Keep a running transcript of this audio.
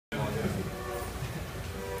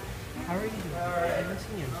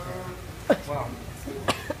Wow.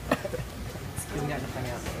 We got to find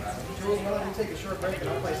out. Jules, why don't you take a short break and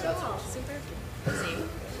I'll play sad songs. Super busy.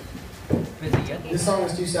 Busy yet? This song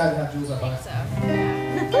is too sad to have Jules up on it. So, yeah.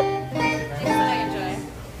 Things that I enjoy.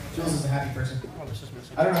 Jules is a happy person. Oh, this is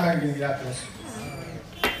missing. I don't know how you're going to get out of this.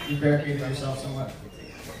 You barricaded yourself somewhat.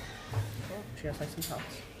 She has like some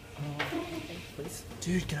tots. Please.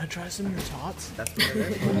 Dude, can I try some of your tots? That's what it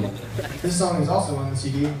is. This song is also on the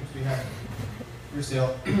CD, which we have for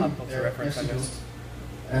sale. Their reference, I guess.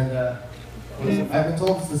 And I've been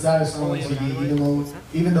told it's the saddest song on the CD,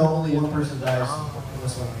 even though only one person dies on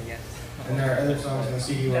this one. And there are other songs on the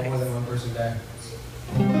CD where more than one person died.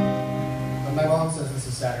 But my mom says this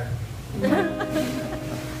is sadder.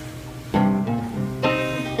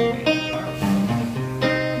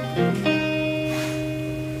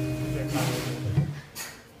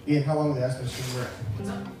 Ian, how long did the ice machine work?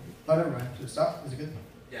 Oh, never mind. Did it stop? Is it good?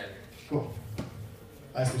 Yeah. Cool.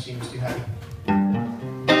 Ice machine was too heavy.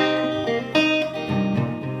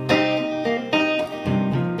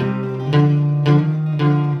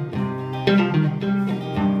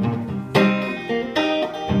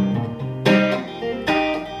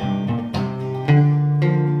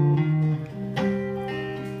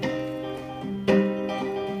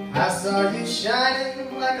 I saw you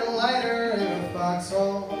shining like a lighter in a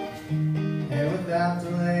foxhole, and without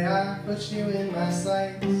delay I put you in my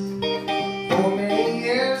sights. For many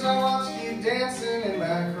years I watched you dancing in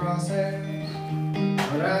my crosshairs,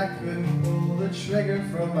 but I couldn't pull the trigger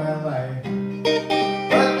from my life.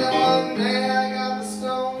 But then one day I got the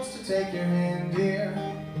stones to take your hand, dear,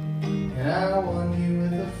 and I won you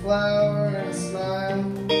with a flower and a smile.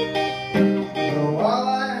 Though all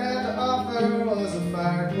I had to offer was a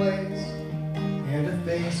fireplace and a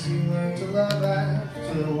face you learned to love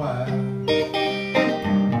after a while.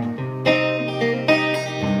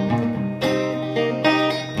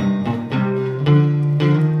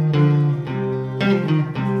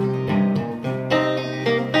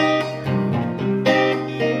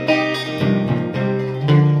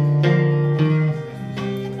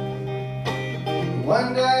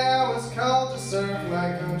 One day I was called to serve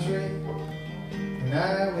my country, and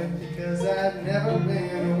I went because I'd never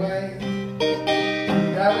been away.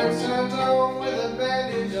 And I returned home with a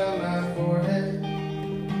bandage on my forehead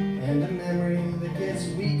and a memory that gets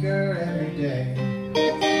weaker every day.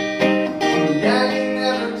 Daddy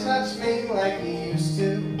never touched me like he used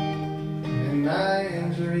to, and my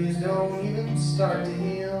injuries don't even start to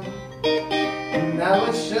heal. And I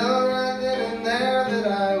was sure right then and there that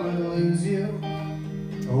I would lose you.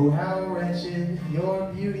 Oh, how wretched your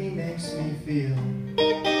beauty makes me feel.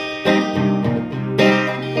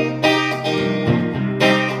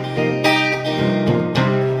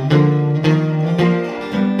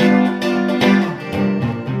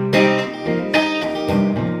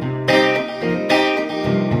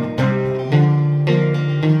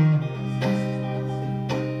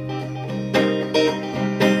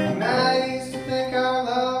 And I used to think our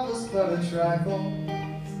love was but a trifle.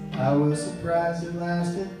 I was surprised it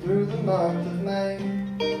lasted through the month of May.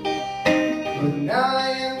 But now I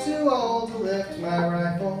am too old to lift my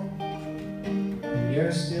rifle, and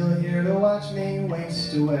you're still here to watch me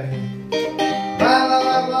waste away. My love,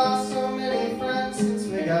 I've lost so many friends since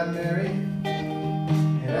we got married,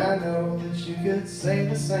 and I know that you could say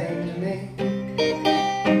the same to me.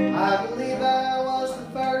 I believe I was the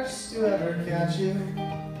first to ever catch you.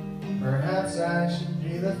 Perhaps I should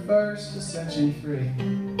be the first to set you free.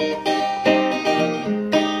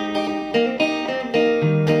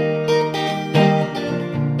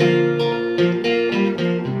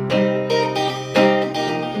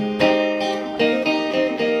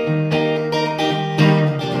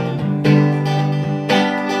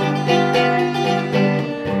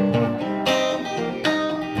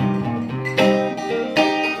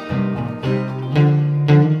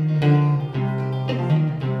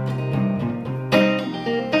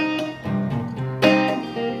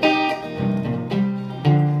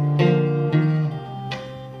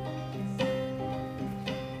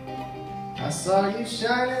 I saw you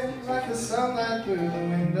shining like the sunlight through the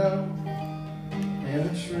window, and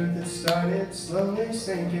the truth that started slowly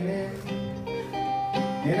sinking in.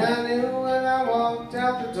 And I knew when I walked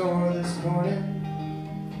out the door this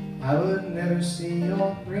morning, I would never see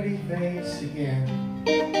your pretty face again.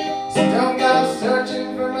 So don't go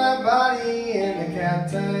searching for my body in the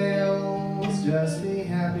cattails, just be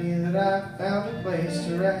happy that I found a place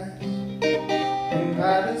to rest. And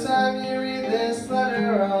by the time you read this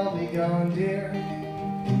letter, I'll be gone, dear.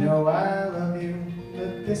 You know I love you,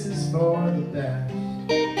 but this is for the best.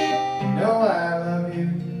 You know I love you,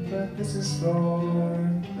 but this is for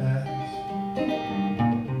the best.